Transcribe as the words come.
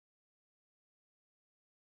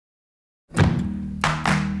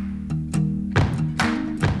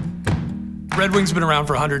Red Wing's been around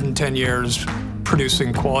for 110 years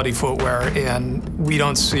producing quality footwear, and we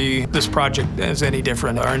don't see this project as any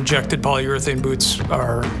different. Our injected polyurethane boots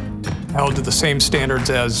are held to the same standards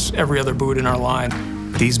as every other boot in our line.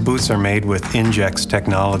 These boots are made with Injex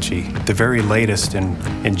technology, the very latest in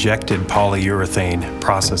injected polyurethane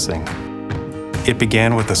processing. It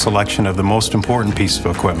began with the selection of the most important piece of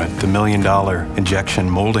equipment, the $1 million injection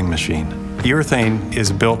molding machine. Urethane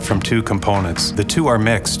is built from two components. The two are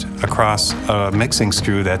mixed across a mixing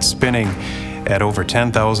screw that's spinning at over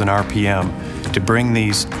 10,000 RPM to bring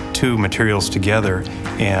these two materials together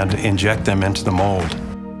and inject them into the mold.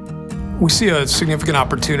 We see a significant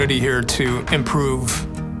opportunity here to improve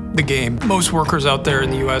the game. Most workers out there in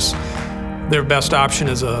the US, their best option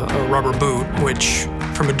is a rubber boot, which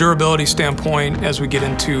from a durability standpoint, as we get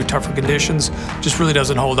into tougher conditions, just really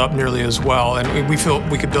doesn't hold up nearly as well. And we feel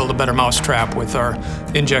we could build a better mousetrap with our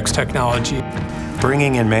Injex technology.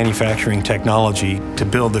 Bringing in manufacturing technology to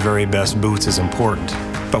build the very best boots is important,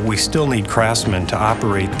 but we still need craftsmen to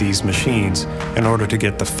operate these machines in order to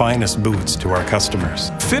get the finest boots to our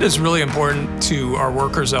customers. Fit is really important to our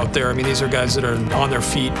workers out there. I mean, these are guys that are on their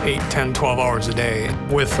feet 8, 10, 12 hours a day.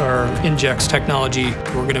 With our Injex technology,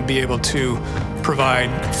 we're going to be able to provide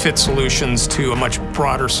fit solutions to a much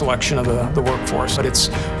broader selection of the workforce. But it's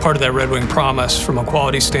part of that Red Wing promise from a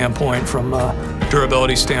quality standpoint, from a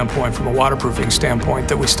durability standpoint, from a waterproofing standpoint,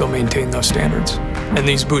 that we still maintain those standards. And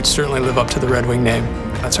these boots certainly live up to the Red Wing name.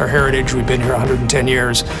 That's our heritage. We've been here 110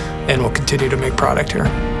 years, and we'll continue to make product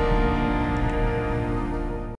here.